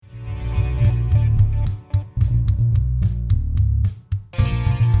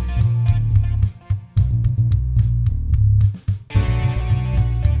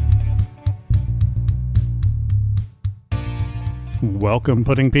Welcome,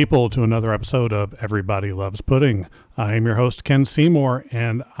 pudding people, to another episode of Everybody Loves Pudding. I am your host, Ken Seymour,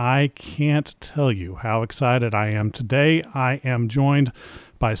 and I can't tell you how excited I am today. I am joined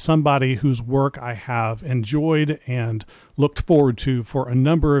by somebody whose work I have enjoyed and looked forward to for a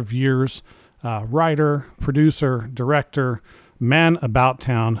number of years. Writer, producer, director, man about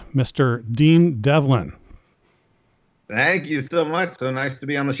town, Mr. Dean Devlin. Thank you so much. So nice to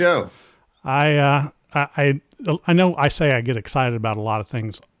be on the show. I know I say I get excited about a lot of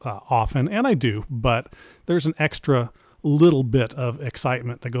things often, and I do, but there's an extra little bit of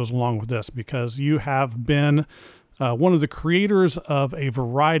excitement that goes along with this because you have been one of the creators of a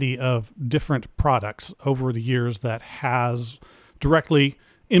variety of different products over the years that has directly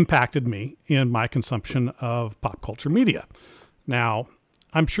impacted me in my consumption of pop culture media. Now,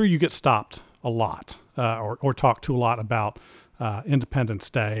 I'm sure you get stopped a lot or talked to a lot about Independence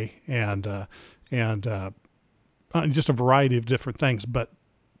Day and just a variety of different things. But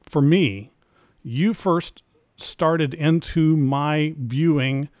for me, you first started into my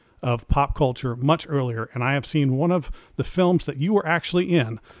viewing of pop culture much earlier, and I have seen one of the films that you were actually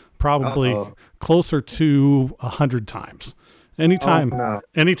in probably closer to 100 times.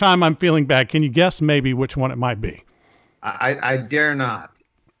 Anytime I'm feeling bad, can you guess maybe which one it might be? I dare not.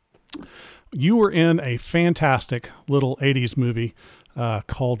 You were in a fantastic little 80s movie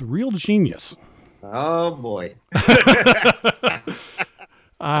called Real Genius. Oh boy.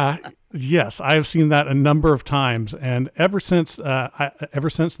 Yes, I've seen that a number of times, and ever since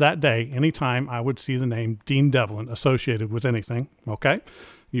that day, anytime I would see the name Dean Devlin associated with anything, okay,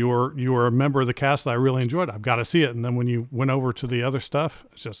 you were a member of the cast that I really enjoyed. I've got to see it, and then when you went over to the other stuff,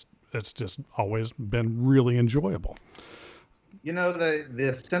 it's just always been really enjoyable. You know, the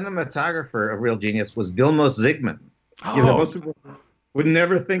cinematographer of Real Genius was Vilmos Zsigmond. Oh. You know, most people would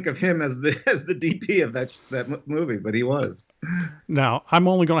never think of him as the DP of that movie, but he was. Now, I'm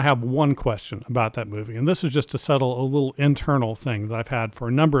only going to have one question about that movie, and this is just to settle a little internal thing that I've had for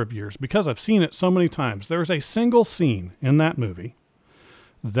a number of years because I've seen it so many times. There's a single scene in that movie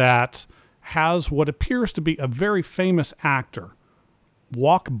that has what appears to be a very famous actor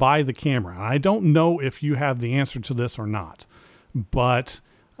walk by the camera. And I don't know if you have the answer to this or not, but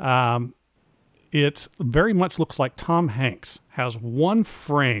it very much looks like Tom Hanks has one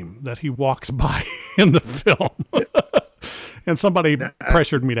frame that he walks by in the film. And somebody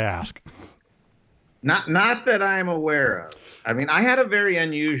pressured me to ask. Not that I'm aware of. I mean, I had a very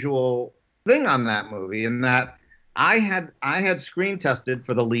unusual thing on that movie in that I had screen tested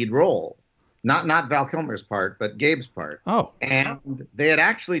for the lead role. Not Val Kilmer's part, but Gabe's part. Oh. And they had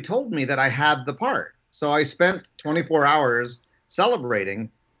actually told me that I had the part. So I spent 24 hours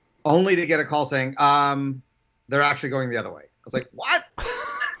celebrating only to get a call saying, they're actually going the other way. I was like, what?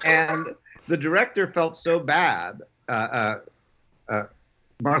 And the director felt so bad,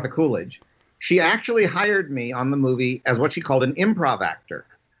 Martha Coolidge. She actually hired me on the movie as what she called an improv actor.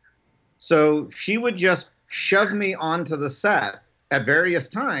 So she would just shove me onto the set at various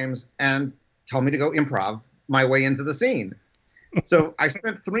times and tell me to go improv my way into the scene. So I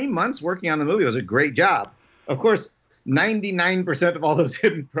spent 3 months working on the movie. It was a great job. Of course, 99% of all those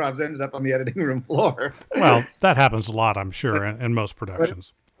improvs ended up on the editing room floor. Well, that happens a lot, I'm sure, in most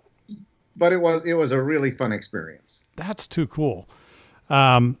productions. But it was a really fun experience. That's too cool.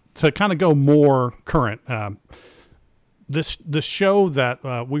 To kind of go more current, the show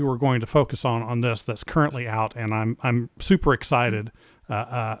that we were going to focus on this that's currently out, and I'm super excited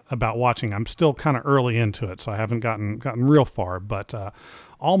about watching. I'm still kind of early into it, so I haven't gotten real far, but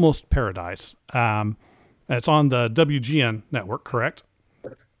Almost Paradise. It's on the WGN network, correct?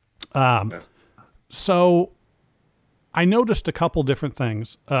 Yes. So I noticed a couple different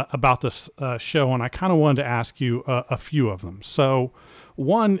things about this show, and I kind of wanted to ask you a few of them. So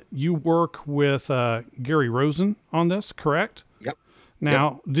one, you work with Gary Rosen on this, correct? Yep.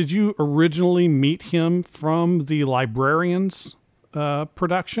 Now, Did you originally meet him from the Librarians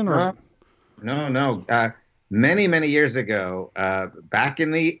production? Or? No. Many, many years ago, back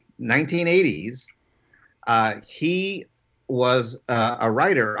in the 1980s, he was a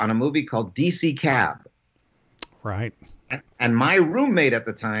writer on a movie called DC Cab. Right. And my roommate at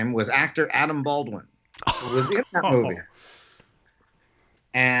the time was actor Adam Baldwin, who was in that movie.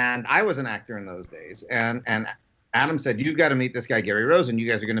 And I was an actor in those days. And Adam said, you've got to meet this guy, Gary Rosen. You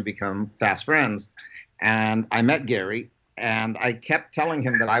guys are going to become fast friends. And I met Gary, and I kept telling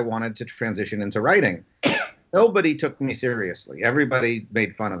him that I wanted to transition into writing. Nobody took me seriously. Everybody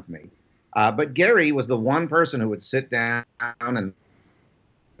made fun of me. But Gary was the one person who would sit down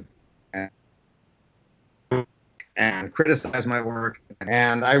and criticize my work.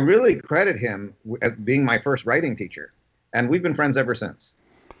 And I really credit him as being my first writing teacher. And we've been friends ever since.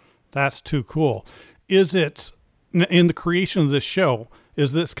 That's too cool. Is it, in the creation of this show,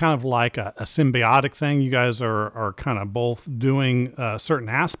 is this kind of like a symbiotic thing? You guys are kind of both doing certain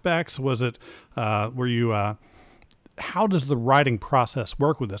aspects. Was it, were you, how does the writing process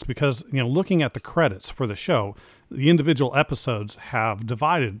work with this? Because, looking at the credits for the show, the individual episodes have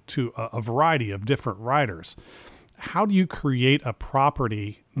divided to a variety of different writers. How do you create a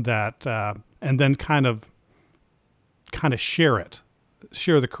property that, and then kind of share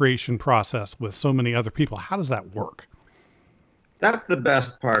the creation process with so many other people? How does that work? That's the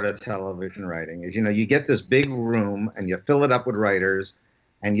best part of television writing is, you get this big room and you fill it up with writers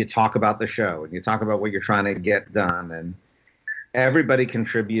and you talk about the show and you talk about what you're trying to get done, and everybody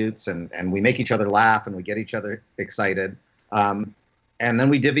contributes and we make each other laugh and we get each other excited. And then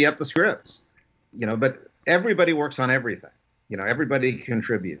we divvy up the scripts, but everybody works on everything. Everybody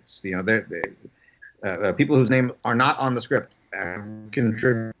contributes. People whose names are not on the script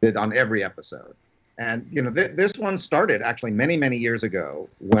contributed on every episode. And, this one started actually many, many years ago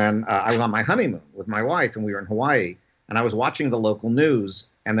when I was on my honeymoon with my wife and we were in Hawaii, and I was watching the local news,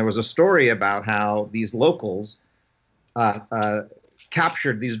 and there was a story about how these locals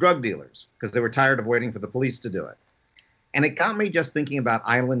captured these drug dealers because they were tired of waiting for the police to do it. And it got me just thinking about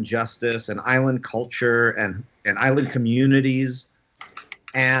island justice and island culture and island communities.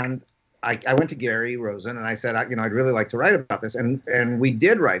 And I went to Gary Rosen and I said, I'd really like to write about this. And we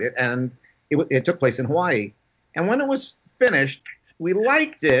did write it, and it took place in Hawaii. And when it was finished, we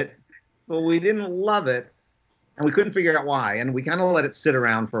liked it, but we didn't love it. And we couldn't figure out why. And we kind of let it sit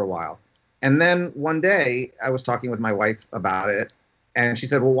around for a while. And then one day I was talking with my wife about it, and she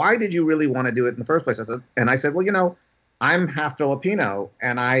said, well, why did you really want to do it in the first place? I said, well, I'm half Filipino,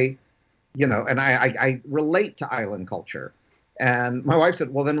 and I relate to island culture. And my wife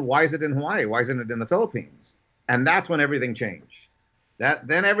said, well, then why is it in Hawaii? Why isn't it in the Philippines? And that's when everything changed.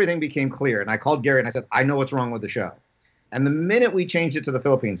 Then everything became clear. And I called Gary and I said, I know what's wrong with the show. And the minute we changed it to the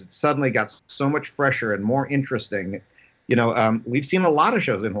Philippines, it suddenly got so much fresher and more interesting. We've seen a lot of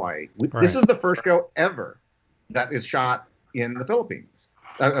shows in Hawaii. Right. This is the first show ever that is shot in the Philippines,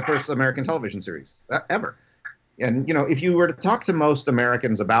 first American television series ever. And, if you were to talk to most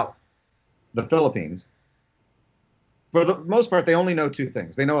Americans about the Philippines, for the most part, they only know two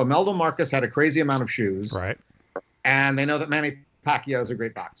things. They know Imelda Marcos had a crazy amount of shoes. Right. And they know that Manny Pacquiao is a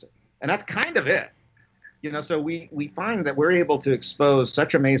great boxer. And that's kind of it. So we find that we're able to expose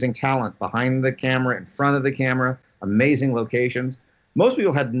such amazing talent behind the camera, in front of the camera, amazing locations. Most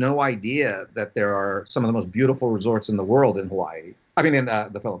people had no idea that there are some of the most beautiful resorts in the world in Hawaii. In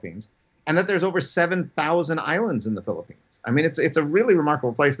the Philippines. And that there's over 7,000 islands in the Philippines. It's a really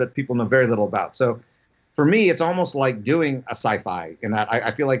remarkable place that people know very little about. So for me, it's almost like doing a sci-fi in that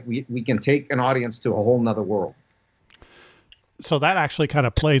I feel like we can take an audience to a whole nother world. So that actually kind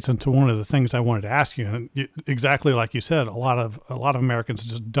of plays into one of the things I wanted to ask you. And exactly like you said, a lot of Americans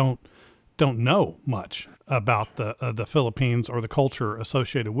just don't know much about the Philippines or the culture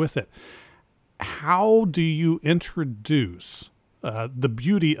associated with it. How do you introduce the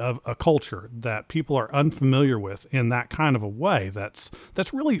beauty of a culture that people are unfamiliar with in that kind of a way that's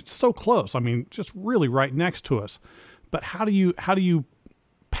really so close? Just really right next to us. But how do you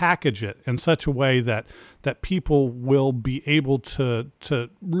package it in such a way that people will be able to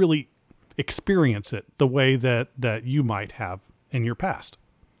really experience it the way that you might have in your past?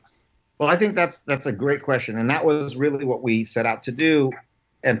 Well, I think that's a great question. And that was really what we set out to do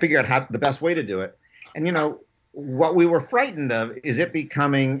and figure out how the best way to do it. And, what we were frightened of is it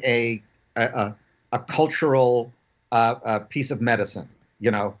becoming a cultural piece of medicine.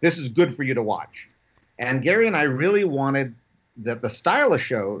 This is good for you to watch. And Gary and I really wanted that the style of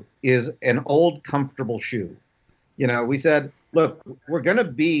show is an old, comfortable shoe. We said, look, we're going to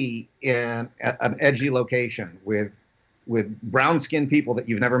be in an edgy location with brown-skinned people that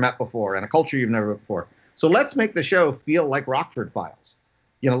you've never met before and a culture you've never met before. So let's make the show feel like Rockford Files.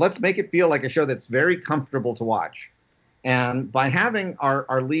 Let's make it feel like a show that's very comfortable to watch. And by having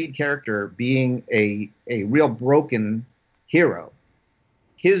our lead character being a real broken hero,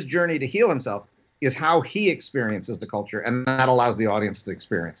 his journey to heal himself is how he experiences the culture, and that allows the audience to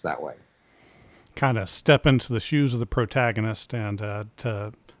experience that way. Kind of step into the shoes of the protagonist and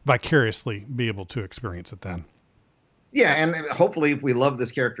to vicariously be able to experience it then. Yeah, and hopefully if we love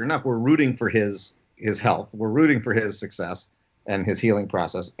this character enough, we're rooting for his health. We're rooting for his success and his healing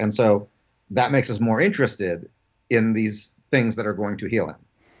process. And so that makes us more interested in these things that are going to heal him.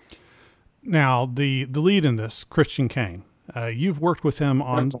 Now, the lead in this, Christian Kane, you've worked with him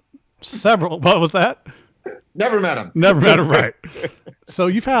on several, what was that? Never met him. Never met him, right? So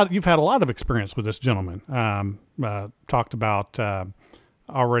you've had a lot of experience with this gentleman. Talked about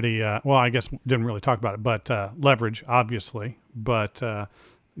already. Well, I guess didn't really talk about it, but Leverage, obviously. But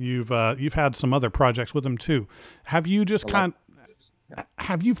you've had some other projects with him too. Have you just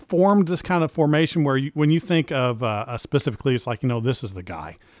have you formed this kind of formation where when you think of specifically, it's like, this is the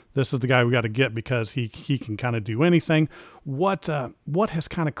guy. This is the guy we got to get because he can kind of do anything. What has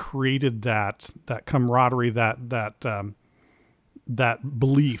kind of created that camaraderie, that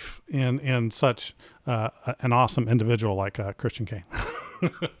belief in such an awesome individual like Christian Kane?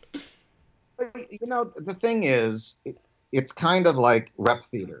 The thing is, it's kind of like rep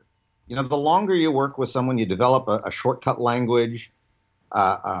theater. The longer you work with someone, you develop a shortcut language.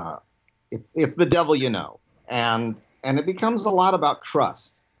 It's the devil, and it becomes a lot about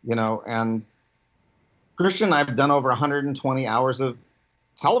trust. And Christian and I have done over 120 hours of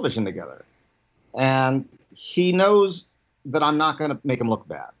television together. And he knows that I'm not going to make him look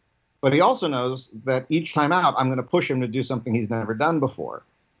bad. But he also knows that each time out, I'm going to push him to do something he's never done before.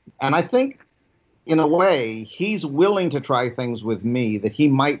 And I think, in a way, he's willing to try things with me that he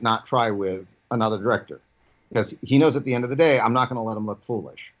might not try with another director. Because he knows at the end of the day, I'm not going to let him look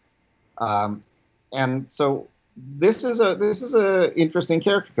foolish. And so this is a interesting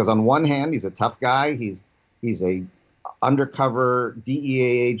character because on one hand he's a tough guy, he's a undercover DEA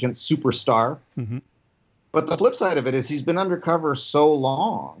agent superstar, but the flip side of it is he's been undercover so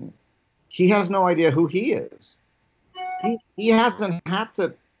long he has no idea who he is. He hasn't had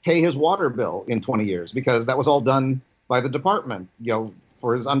to pay his water bill in 20 years because that was all done by the department,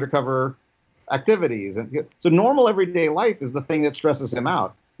 for his undercover activities. And so normal everyday life is the thing that stresses him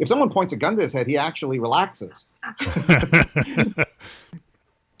out. If someone points a gun to his head, he actually relaxes.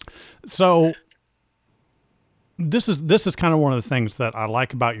 So this is kind of one of the things that I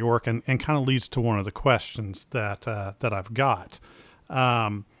like about your work, and kind of leads to one of the questions that I've got.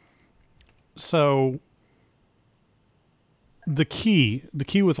 So the key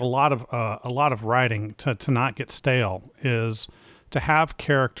with a lot of writing to not get stale is to have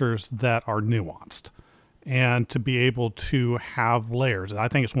characters that are nuanced and to be able to have layers. And I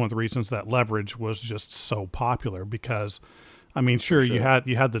think it's one of the reasons that Leverage was just so popular because, sure. you had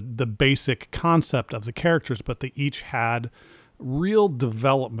the basic concept of the characters, but they each had real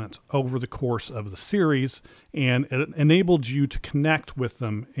development over the course of the series, and it enabled you to connect with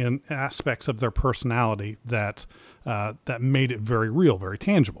them in aspects of their personality that made it very real, very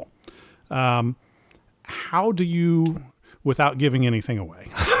tangible. How do you, without giving anything away,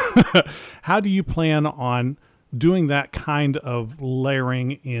 how do you plan on doing that kind of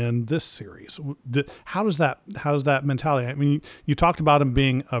layering in this series? How does that mentality? You talked about him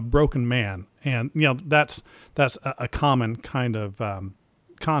being a broken man, and that's a common kind of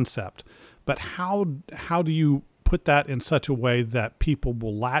concept. But how do you put that in such a way that people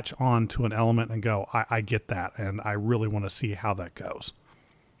will latch on to an element and go, I get that, and I really want to see how that goes?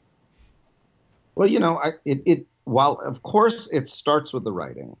 Well, while of course it starts with the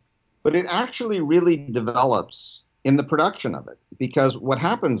writing, but it actually really develops in the production of it. Because what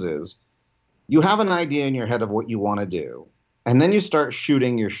happens is you have an idea in your head of what you want to do, and then you start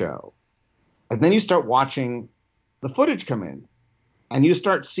shooting your show. And then you start watching the footage come in, and you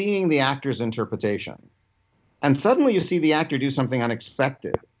start seeing the actor's interpretation. And suddenly you see the actor do something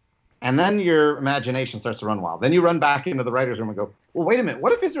unexpected. And then your imagination starts to run wild. Then you run back into the writer's room and go, well, wait a minute.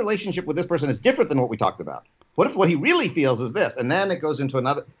 What if his relationship with this person is different than what we talked about? What if what he really feels is this? And then it goes into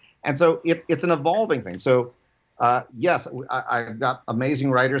another. And so it's an evolving thing. So, yes, I've got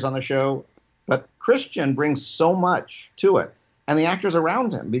amazing writers on the show, but Christian brings so much to it. And the actors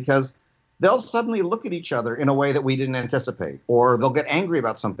around him, because they'll suddenly look at each other in a way that we didn't anticipate, or they'll get angry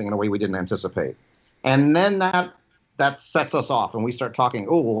about something in a way we didn't anticipate. And then that sets us off, and we start talking,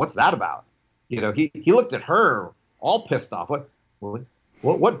 oh, well, what's that about? He looked at her all pissed off.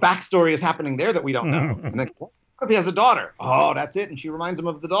 What backstory is happening there that we don't know? And then, what if he has a daughter? Oh, that's it. And she reminds him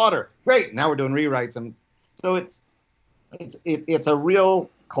of the daughter. Great. Now we're doing rewrites. And so it's a real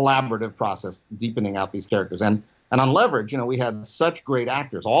collaborative process, deepening out these characters. And on Leverage, we had such great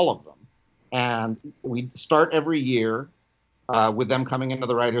actors, all of them. And we start every year with them coming into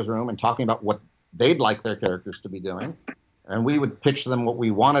the writer's room and talking about what they'd like their characters to be doing. And we would pitch them what we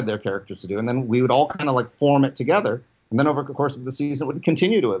wanted their characters to do. And then we would all kind of like form it together. And then over the course of the season, it would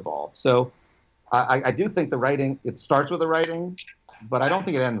continue to evolve. So I do think the writing, it starts with the writing, but I don't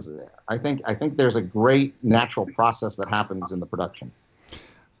think it ends there. I think there's a great natural process that happens in the production.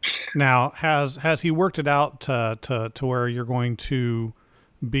 Now, has he worked it out to where you're going to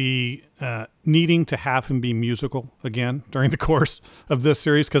be needing to have him be musical again during the course of this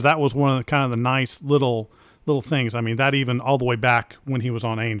series? Because that was one of the kind of the nice little little things. I mean, that even all the way back when he was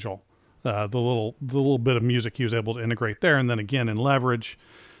on Angel, the little bit of music he was able to integrate there, and then again in Leverage,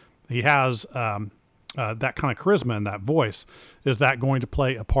 he has that kind of charisma and that voice. Is that going to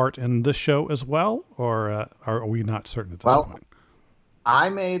play a part in this show as well, or are we not certain at this point? I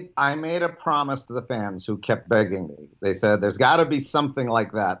made a promise to the fans who kept begging me. They said there's got to be something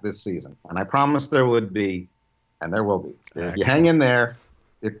like that this season, and I promised there would be, and there will be. Excellent. If you hang in there,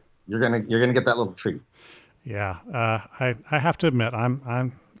 you're gonna get that little treat. Yeah, I have to admit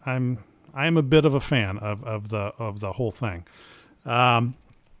I'm a bit of a fan of the whole thing. Now,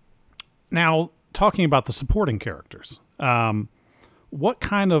 talking about the supporting characters, what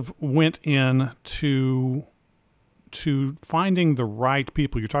kind of went into finding the right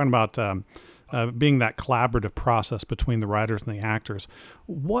people? You're talking about being that collaborative process between the writers and the actors.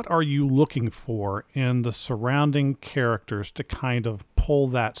 What are you looking for in the surrounding characters to kind of pull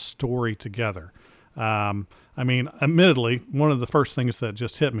that story together? I mean, admittedly, one of the first things that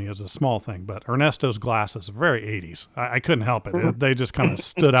just hit me is a small thing, but Ernesto's glasses are very 80s. I couldn't help it. They just kind of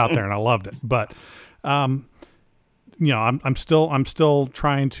stood out there, and I loved it. But I'm still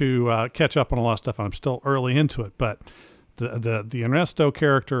trying to catch up on a lot of stuff. I'm still early into it, but the Ernesto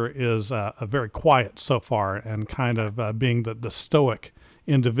character is a very quiet so far, and kind of being the stoic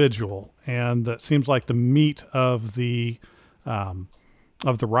individual, and that seems like the meat of the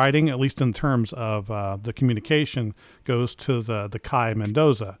writing, at least in terms of the communication, goes to the Kai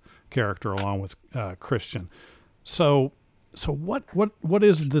Mendoza character along with Christian. So what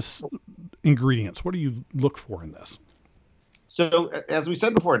is this ingredients? What do you look for in this? So, as we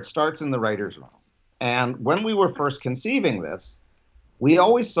said before, it starts in the writer's room. And when we were first conceiving this, we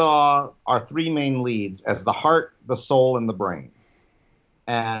always saw our three main leads as the heart, the soul, and the brain.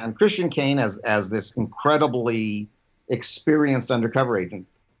 And Christian Kane, as this incredibly experienced undercover agent,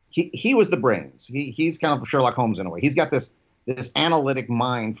 he was the brains. He's kind of Sherlock Holmes in a way. He's got this analytic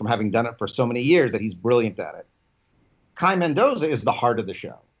mind from having done it for so many years that he's brilliant at it. Kai Mendoza is the heart of the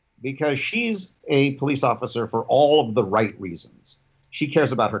show, because she's a police officer for all of the right reasons. She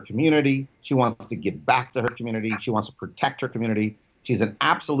cares about her community. She wants to give back to her community. She wants to protect her community. She's an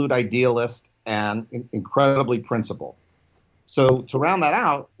absolute idealist and incredibly principled. So to round that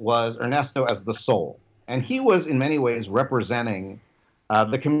out was Ernesto as the soul. And he was in many ways representing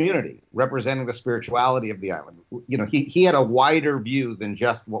the community, representing the spirituality of the island. You know, he had a wider view than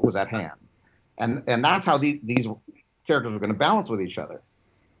just what was at hand. And that's how these characters were going to balance with each other.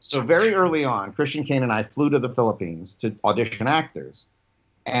 So very early on, Christian Kane and I flew to the Philippines to audition actors.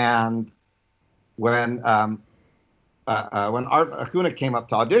 And when Art Acuna came up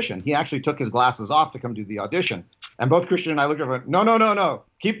to audition, he actually took his glasses off to come do the audition. And both Christian and I looked at him and went, no,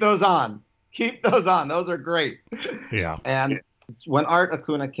 keep those on. Keep those on. Those are great. Yeah. And when Art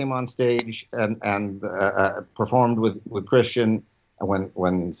Acuna came on stage and performed with Christian, and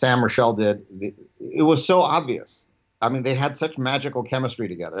when Sam Rochelle did, it was so obvious. I mean, they had such magical chemistry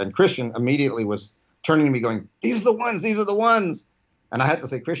together. And Christian immediately was turning to me going, these are the ones. And I had to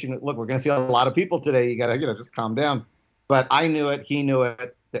say, Christian, look, we're going to see a lot of people today. You got to, just calm down. But I knew it. He knew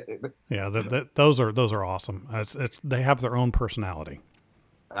it. Yeah, those are awesome. They have their own personality.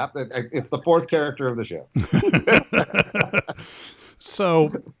 It's the fourth character of the show.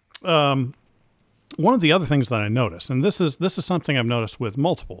 So, one of the other things that I noticed, and this is something I've noticed with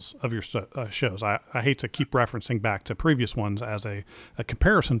multiples of your shows. I hate to keep referencing back to previous ones as a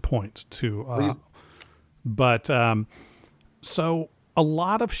comparison point to, but so a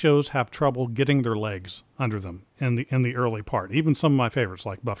lot of shows have trouble getting their legs under them in the early part. Even some of my favorites,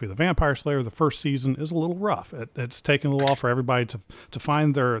 like Buffy the Vampire Slayer, the first season is a little rough. It's taken a little while for everybody to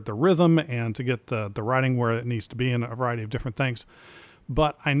find their rhythm and to get the writing where it needs to be in a variety of different things.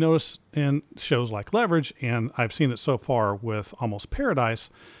 But I notice in shows like Leverage, and I've seen it so far with Almost Paradise,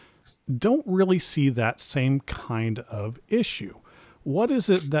 don't really see that same kind of issue. What is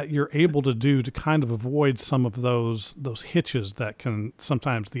it that you're able to do to kind of avoid some of those hitches that can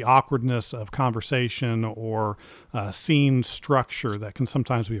sometimes, the awkwardness of conversation or scene structure that can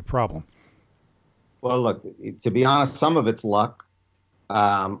sometimes be a problem? Well, look, to be honest, some of it's luck,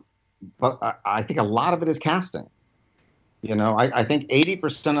 but I think a lot of it is casting. I think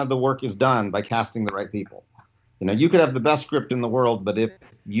 80% of the work is done by casting the right people. You could have the best script in the world, but if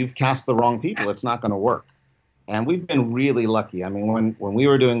you've cast the wrong people, it's not going to work. And we've been really lucky. I mean, when we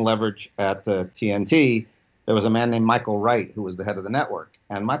were doing Leverage at the TNT, there was a man named Michael Wright who was the head of the network.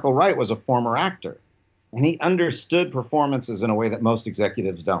 And Michael Wright was a former actor. And he understood performances in a way that most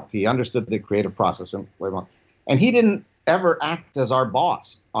executives don't. He understood the creative process in a way more. And he didn't ever act as our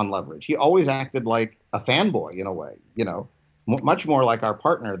boss on Leverage. He always acted like a fanboy in a way, much more like our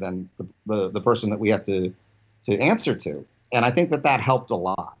partner than the person that we had to to answer to. And I think that helped a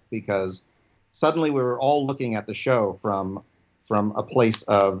lot, because suddenly we were all looking at the show from a place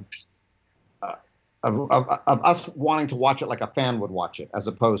of us wanting to watch it like a fan would watch it, as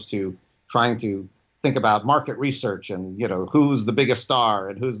opposed to trying to think about market research and, who's the biggest star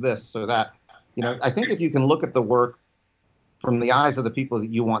and who's this or that. I think if you can look at the work from the eyes of the people that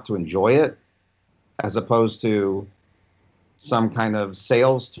you want to enjoy it, as opposed to some kind of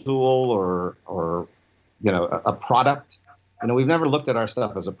sales tool or a product. We've never looked at our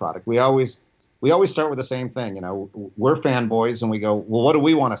stuff as a product. We always start with the same thing. We're fanboys and we go, well, what do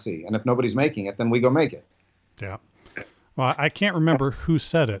we want to see? And if nobody's making it, then we go make it. Yeah. Well, I can't remember who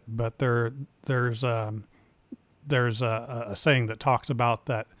said it, but there's a saying that talks about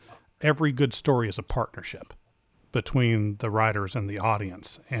that every good story is a partnership between the writers and the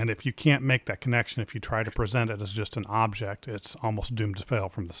audience. And if you can't make that connection, if you try to present it as just an object, it's almost doomed to fail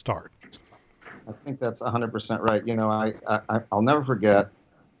from the start. I think that's 100% right. I'll never forget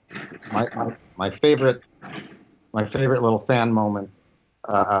my favorite little fan moment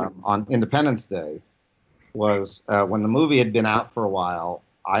on Independence Day was when the movie had been out for a while.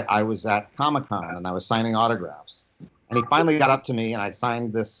 I was at Comic-Con and I was signing autographs, and he finally got up to me and I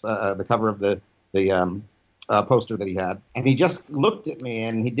signed this the cover of the poster that he had, and he just looked at me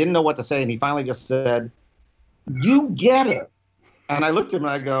and he didn't know what to say, and he finally just said, "You get it." And I looked at him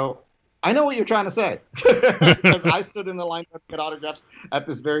and I go, I know what you're trying to say, because I stood in the line to get autographs at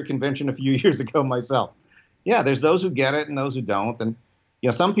this very convention a few years ago myself. Yeah, there's those who get it and those who don't. And,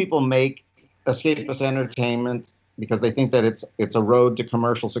 some people make escapist entertainment because they think that it's a road to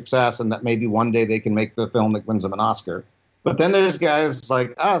commercial success and that maybe one day they can make the film that wins them an Oscar. But then there's guys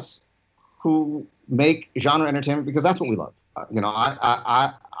like us who make genre entertainment because that's what we love.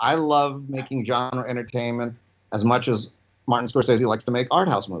 I love making genre entertainment as much as Martin Scorsese likes to make art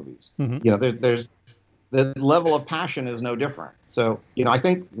house movies. Mm-hmm. There's the level of passion is no different. So, I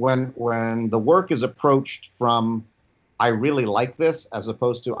think when the work is approached from, I really like this, as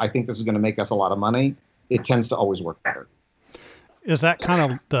opposed to, I think this is going to make us a lot of money, it tends to always work better. Is that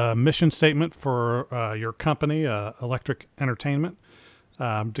kind of the mission statement for your company, Electric Entertainment,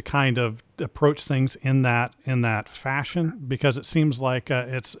 to kind of approach things in that fashion? Because it seems like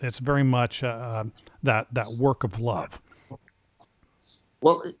it's very much that work of love.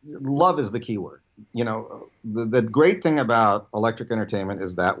 Well, love is the key word. The great thing about Electric Entertainment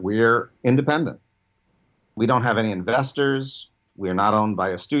is that we're independent. We don't have any investors. We're not owned by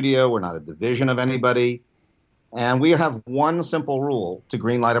a studio. We're not a division of anybody. And we have one simple rule to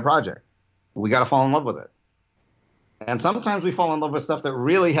greenlight a project. We got to fall in love with it. And sometimes we fall in love with stuff that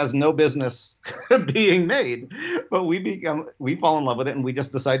really has no business being made, but we fall in love with it and we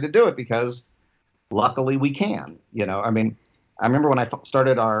just decide to do it because luckily we can. I remember when I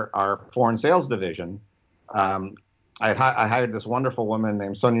started our foreign sales division, I hired this wonderful woman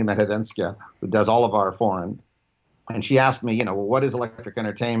named Sonia Medvedenskia, who does all of our foreign. And she asked me, well, what is Electric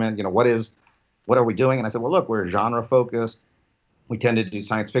Entertainment? What are we doing? And I said, well, look, we're genre focused. We tend to do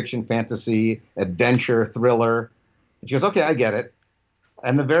science fiction, fantasy, adventure, thriller. And she goes, okay, I get it.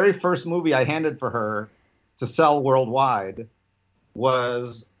 And the very first movie I handed for her to sell worldwide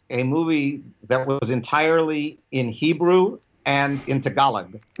was a movie that was entirely in Hebrew and in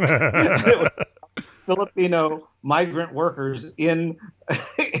Tagalog. It was Filipino migrant workers in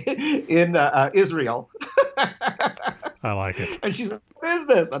Israel. I like it. And she said, what is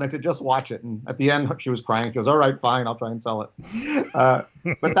this? And I said, just watch it. And at the end, she was crying. She goes, all right, fine, I'll try and sell it.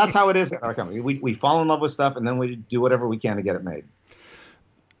 But that's how it is at our company. We fall in love with stuff, and then we do whatever we can to get it made.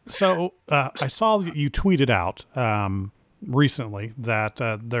 So I saw that you tweeted out recently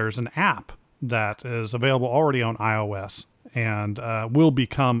that there's an app that is available already on iOS and will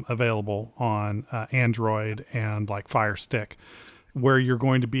become available on Android and like Fire Stick, where you're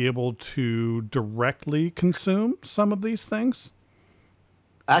going to be able to directly consume some of these things?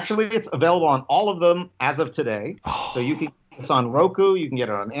 Actually, it's available on all of them as of today. Oh. So it's on Roku, you can get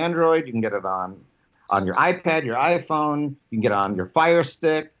it on Android, you can get it on your iPad, your iPhone, you can get it on your Fire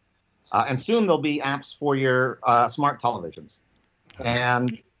Stick, and soon there'll be apps for your smart televisions.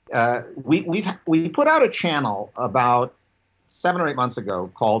 And we put out a channel about 7 or 8 months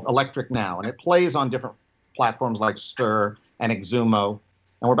ago called Electric Now, and it plays on different platforms like Stir and Xumo,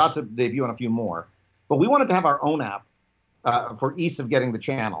 and we're about to debut on a few more. But we wanted to have our own app for ease of getting the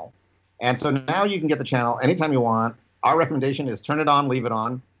channel. And so now you can get the channel anytime you want. Our recommendation is turn it on, leave it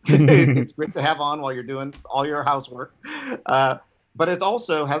on. It's great to have on while you're doing all your housework. But it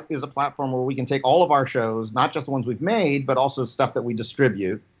also is a platform where we can take all of our shows, not just the ones we've made, but also stuff that we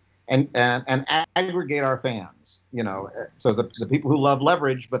distribute, and aggregate our fans. So the people who love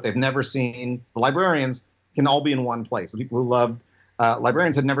Leverage, but they've never seen The Librarians, can all be in one place. The people who loved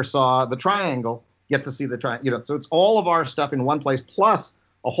Librarians and never saw The Triangle get to see the triangle. So it's all of our stuff in one place, plus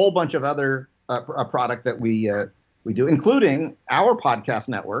a whole bunch of other product that we do, including our podcast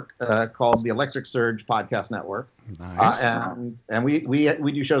network called the Electric Surge Podcast Network. Nice. And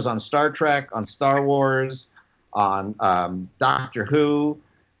we do shows on Star Trek, on Star Wars, on Doctor Who.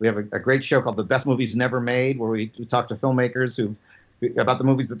 We have a great show called The Best Movies Never Made, where we talk to filmmakers about the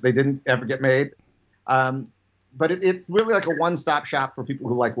movies that they didn't ever get made. But it's really like a one-stop shop for people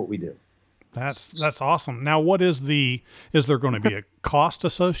who like what we do. That's awesome. Now, is there going to be a cost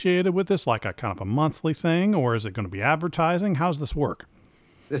associated with this, like a kind of a monthly thing, or is it going to be advertising? How's this work?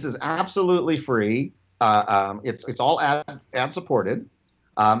 This is absolutely free. It's all ad supported,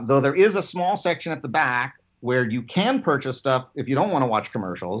 though there is a small section at the back where you can purchase stuff if you don't want to watch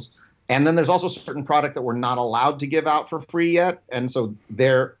commercials. And then there's also certain product that we're not allowed to give out for free yet. And so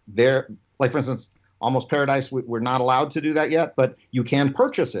they're like, for instance, Almost Paradise, we're not allowed to do that yet, but you can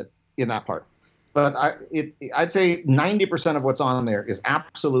purchase it in that part. But I'd say 90% of what's on there is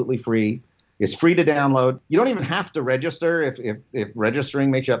absolutely free. It's free to download. You don't even have to register if registering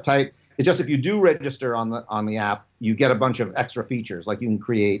makes you uptight. It's just if you do register on the app, you get a bunch of extra features. Like you can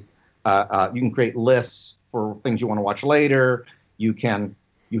create lists for things you want to watch later. You can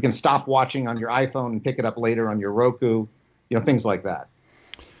stop watching on your iPhone and pick it up later on your Roku. Things like that.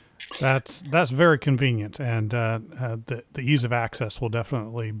 That's very convenient, and the ease of access will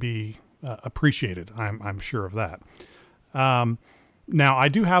definitely be appreciated. I'm sure of that. Now, I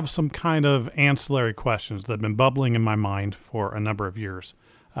do have some kind of ancillary questions that have been bubbling in my mind for a number of years.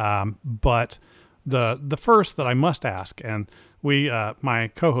 But the first that I must ask, and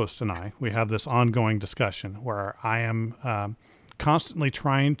my co-host and I, we have this ongoing discussion where I am constantly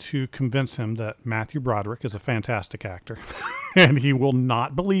trying to convince him that Matthew Broderick is a fantastic actor, and he will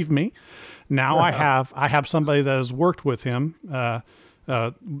not believe me. Now I have somebody that has worked with him,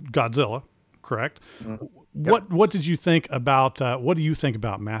 Godzilla, correct? Mm-hmm. What did you think about what do you think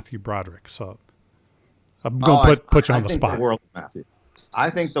about Matthew Broderick? So I'm going to put you on the spot. I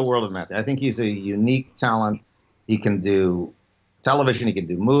think the world of Matthew. I think he's a unique talent. He can do television. He can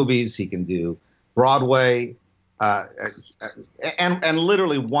do movies. He can do Broadway. And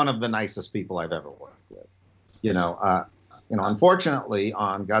literally one of the nicest people I've ever worked with. Unfortunately,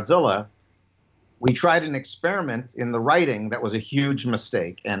 on Godzilla, we tried an experiment in the writing that was a huge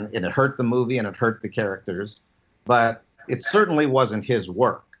mistake, and it hurt the movie and it hurt the characters. But it certainly wasn't his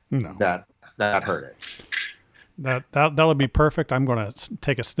work that hurt it. That'll be perfect. I'm going to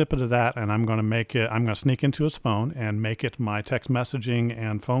take a snippet of that, and I'm going to sneak into his phone and make it my text messaging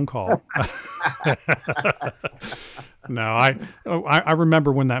and phone call. No, I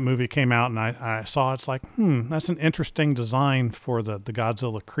remember when that movie came out, and I saw it's like, that's an interesting design for the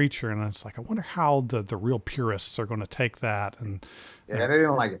Godzilla creature, and it's like, I wonder how the real purists are going to take that. And they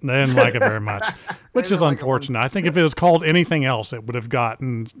didn't like it. They didn't like it very much, which is unfortunate. I think if it was called anything else, it would have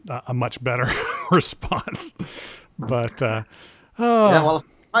gotten a much better response. But well,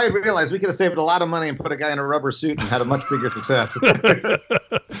 I realized we could have saved a lot of money and put a guy in a rubber suit and had a much bigger success.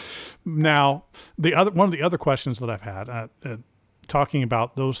 Now, one of the other questions that I've had, talking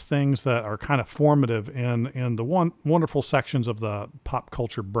about those things that are kind of formative in the wonderful sections of the pop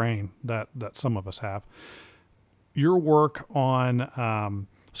culture brain that some of us have. Your work on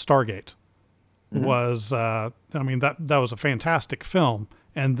Stargate was, that was a fantastic film.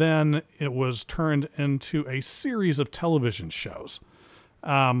 And then it was turned into a series of television shows.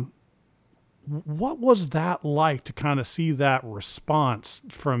 What was that like to kind of see that response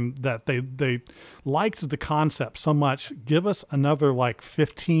from that? They liked the concept so much. Give us another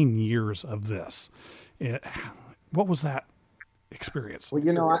 15 years of this. What was that experience?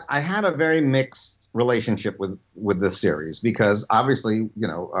 Well, I had a very mixed relationship with this series because obviously,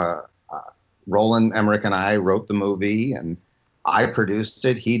 Roland Emmerich and I wrote the movie and I produced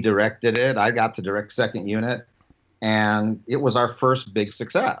it. He directed it. I got to direct second unit. And it was our first big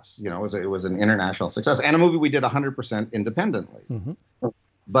success. It was an international success and a movie we did 100% independently. Mm-hmm.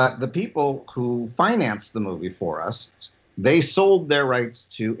 But the people who financed the movie for us, they sold their rights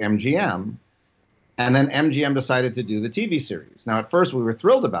to MGM. And then MGM decided to do the TV series. Now, at first, we were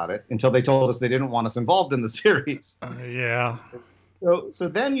thrilled about it until they told us they didn't want us involved in the series. Yeah. So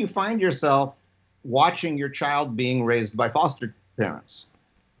then you find yourself watching your child being raised by foster parents.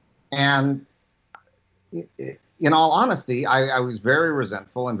 And in all honesty, I was very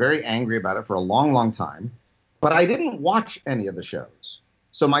resentful and very angry about it for a long, long time. But I didn't watch any of the shows.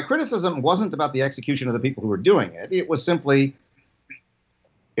 So my criticism wasn't about the execution of the people who were doing it. It was simply,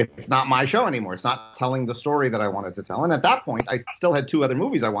 it's not my show anymore. It's not telling the story that I wanted to tell. And at that point, I still had two other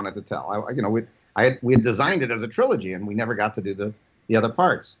movies I wanted to tell. we had designed it as a trilogy, and we never got to do the other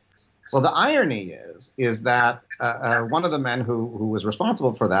parts. Well, the irony is that one of the men who was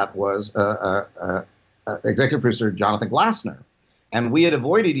responsible for that was executive producer Jonathan Glassner. And we had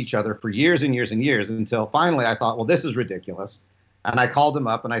avoided each other for years and years and years until finally I thought, well, this is ridiculous. And I called him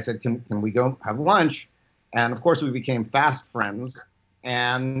up and I said, can we go have lunch? And of course, we became fast friends.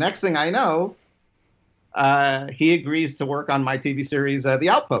 And next thing I know, he agrees to work on my TV series, The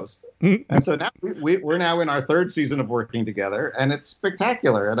Outpost. And so now we're now in our third season of working together, and it's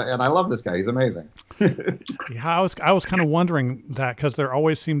spectacular. And I love this guy. He's amazing. Yeah, I was kind of wondering that because there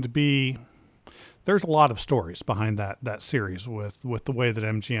always seemed to be, there's a lot of stories behind that series with the way that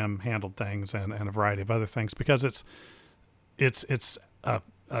MGM handled things and a variety of other things, because it's a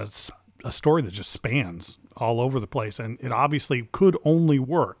story that just spans all over the place, and it obviously could only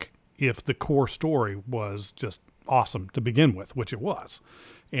work if the core story was just awesome to begin with, which it was.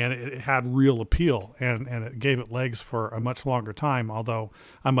 And it had real appeal, and it gave it legs for a much longer time, although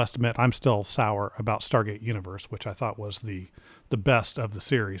I must admit I'm still sour about Stargate Universe, which I thought was the best of the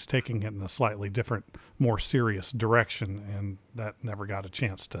series, taking it in a slightly different, more serious direction, and that never got a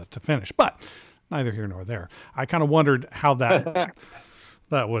chance to finish. But neither here nor there. I kind of wondered how that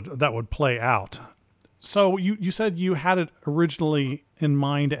would play out. So you said you had it originally in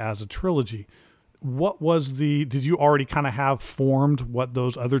mind as a trilogy. What was did you already kind of have formed what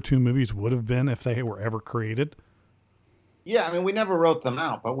those other two movies would have been if they were ever created? Yeah, I mean, we never wrote them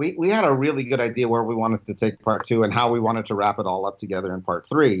out, but we had a really good idea where we wanted to take part two and how we wanted to wrap it all up together in part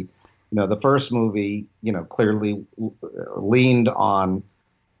three. You know, the first movie, clearly leaned on,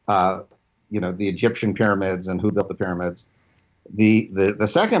 the Egyptian pyramids and who built the pyramids. The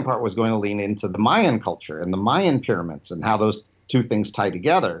second part was going to lean into the Mayan culture and the Mayan pyramids and how those two things tie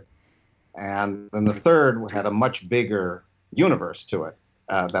together. And then the third had a much bigger universe to it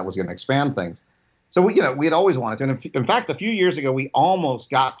that was going to expand things. So we had always wanted to. And in fact, a few years ago, we almost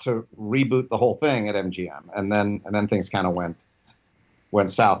got to reboot the whole thing at MGM, and then things kind of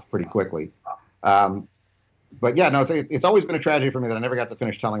went south pretty quickly. But yeah, no, it's always been a tragedy for me that I never got to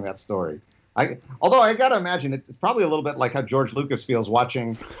finish telling that story. Although I got to imagine it's probably a little bit like how George Lucas feels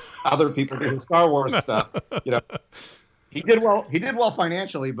watching other people do Star Wars stuff. He did well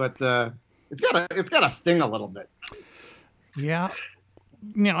financially, but it's got to sting a little bit. Yeah.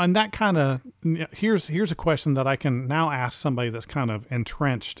 And that kind of, here's a question that I can now ask somebody that's kind of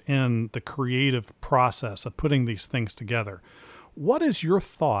entrenched in the creative process of putting these things together. What is your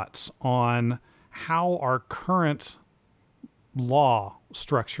thoughts on how our current law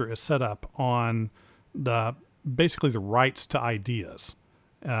structure is set up on basically the rights to ideas,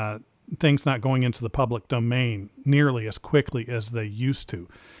 things not going into the public domain nearly as quickly as they used to?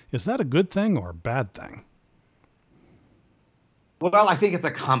 Is that a good thing or a bad thing? Well, I think it's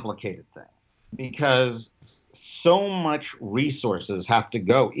a complicated thing because so much resources have to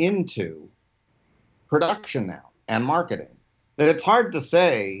go into production now and marketing that it's hard to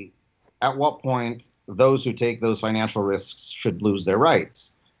say at what point those who take those financial risks should lose their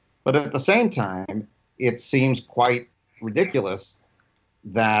rights. But at the same time, it seems quite ridiculous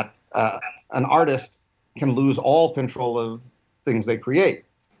that an artist can lose all control of things they create.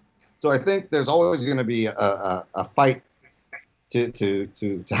 So I think there's always going to be a fight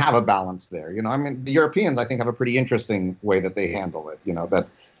to have a balance there. I mean, the Europeans, I think, have a pretty interesting way that they handle it. That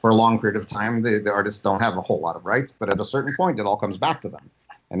for a long period of time, the artists don't have a whole lot of rights, but at a certain point, it all comes back to them.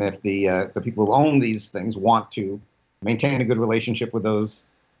 And if the people who own these things want to maintain a good relationship with those,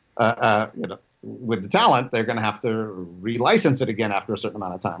 with the talent, they're going to have to relicense it again after a certain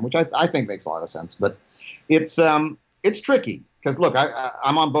amount of time, which I think makes a lot of sense. But it's tricky. Because look,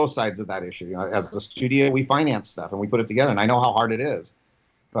 I'm on both sides of that issue. As a studio, we finance stuff and we put it together, and I know how hard it is.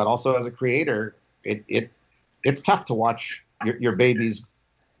 But also, as a creator, it's tough to watch your babies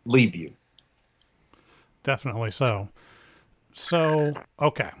leave you. Definitely so. So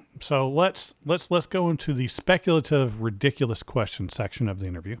okay, so let's go into the speculative, ridiculous question section of the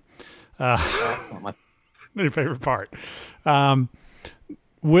interview. That's not my favorite part.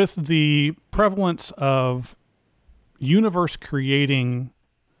 With the prevalence of universe creating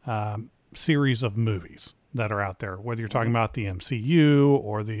series of movies that are out there, whether you're talking about the MCU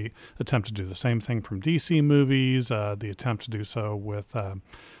or the attempt to do the same thing from DC movies, the attempt to do so with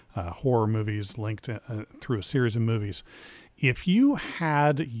horror movies linked through a series of movies. If you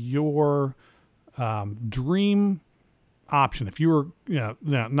had your dream option, if you were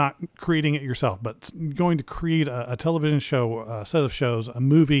not creating it yourself, but going to create a television show, a set of shows, a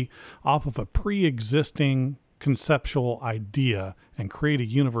movie off of a pre-existing conceptual idea and create a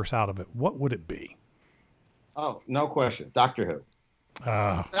universe out of it, what would it be? Oh, no question. Doctor Who.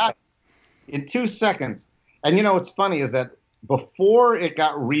 in 2 seconds. And you know what's funny is that before it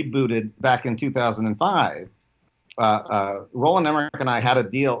got rebooted back in 2005, Roland Emmerich and I had a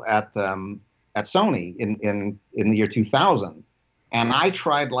deal at Sony in the year 2000, and I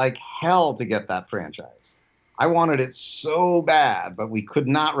tried like hell to get that franchise. I wanted it so bad, but we could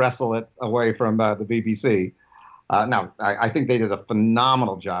not wrestle it away from the BBC. Now, I think they did a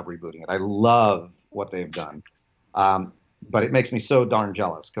phenomenal job rebooting it. I love what they've done. But it makes me so darn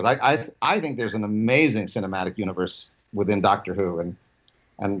jealous because I think there's an amazing cinematic universe within Doctor Who,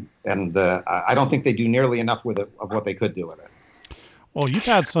 and I don't think they do nearly enough with it of what they could do with it. Well, you've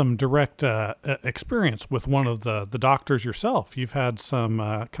had some direct experience with one of the doctors yourself. You've had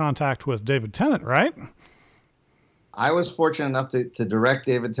some contact with David Tennant, right? I was fortunate enough to direct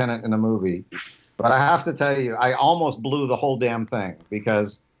David Tennant in a movie, but I have to tell you, I almost blew the whole damn thing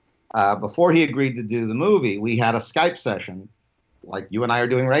because before he agreed to do the movie, we had a Skype session, like you and I are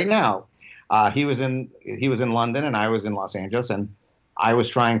doing right now. He was in London and I was in Los Angeles, and I was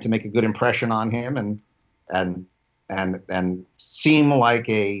trying to make a good impression on him and seem like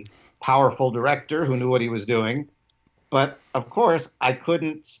a powerful director who knew what he was doing. But of course, I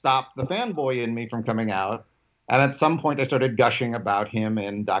couldn't stop the fanboy in me from coming out. And at some point, I started gushing about him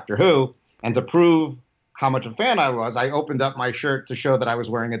in Doctor Who. And to prove how much a fan I was, I opened up my shirt to show that I was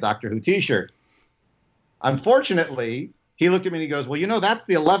wearing a Doctor Who t-shirt. Unfortunately, he looked at me and he goes, well, you know, that's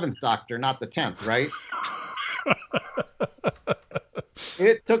the 11th Doctor, not the 10th, right?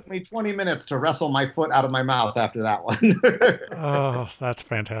 It took me 20 minutes to wrestle my foot out of my mouth after that one. Oh, that's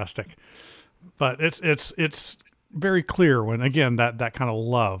fantastic. But it's very clear when, again, that kind of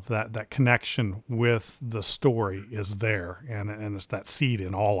love, that connection with the story is there, and it's that seed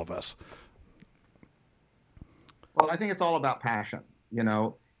in all of us. Well, I think it's all about passion. You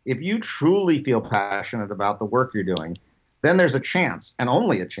know, if you truly feel passionate about the work you're doing, then there's a chance, and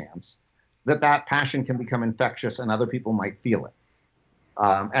only a chance, that passion can become infectious and other people might feel it.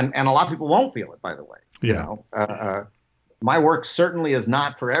 And a lot of people won't feel it, by the way. You know, my work certainly is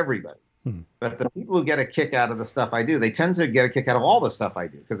not for everybody. But the people who get a kick out of the stuff I do, they tend to get a kick out of all the stuff I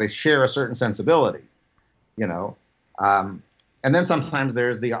do because they share a certain sensibility, you know. And then sometimes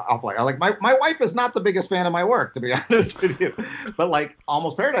there's the off like my wife is not the biggest fan of my work, to be honest with you. But like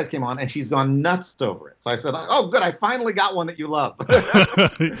Almost Paradise came on and she's gone nuts over it. So I said, oh, good, I finally got one that you love.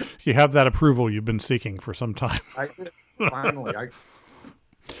 You have that approval you've been seeking for some time. I did, finally.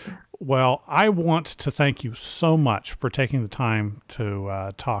 Well, I want to thank you so much for taking the time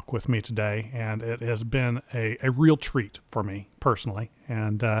to talk with me today, and it has been a real treat for me personally,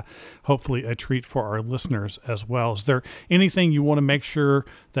 and hopefully a treat for our listeners as well. Is there anything you want to make sure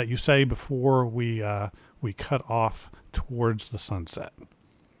that you say before we cut off towards the sunset?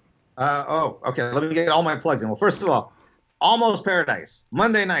 Okay. Let me get all my plugs in. Well, first of all, Almost Paradise,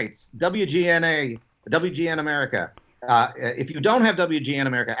 Monday nights, WGN America. If you don't have WGN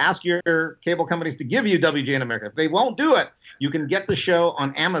America, ask your cable companies to give you WGN America. If they won't do it, you can get the show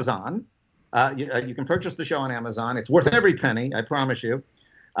on Amazon. You can purchase the show on Amazon. It's worth every penny, I promise you.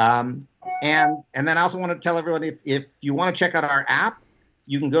 And then I also want to tell everyone, if you want to check out our app,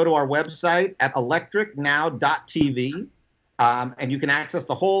 you can go to our website at electricnow.tv, and you can access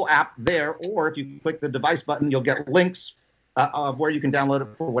the whole app there. Or if you click the device button, you'll get links of where you can download it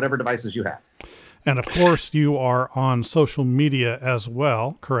for whatever devices you have. And of course, you are on social media as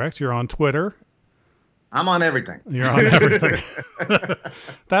well, correct? You're on Twitter. I'm on everything. You're on everything.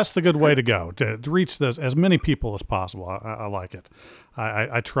 That's the good way to go, to reach this as many people as possible. I like it.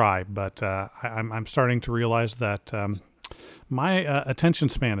 I try, but I'm starting to realize that my attention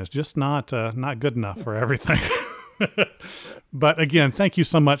span is just not good enough for everything. But again, thank you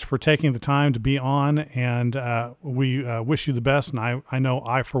so much for taking the time to be on, and we wish you the best. And I know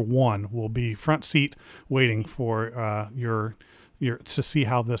I, for one, will be front seat waiting for your to see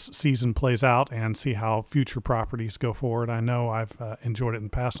how this season plays out and see how future properties go forward. I know I've enjoyed it in the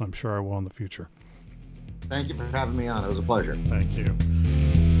past, and I'm sure I will in the future. Thank you for having me on. It was a pleasure. Thank you.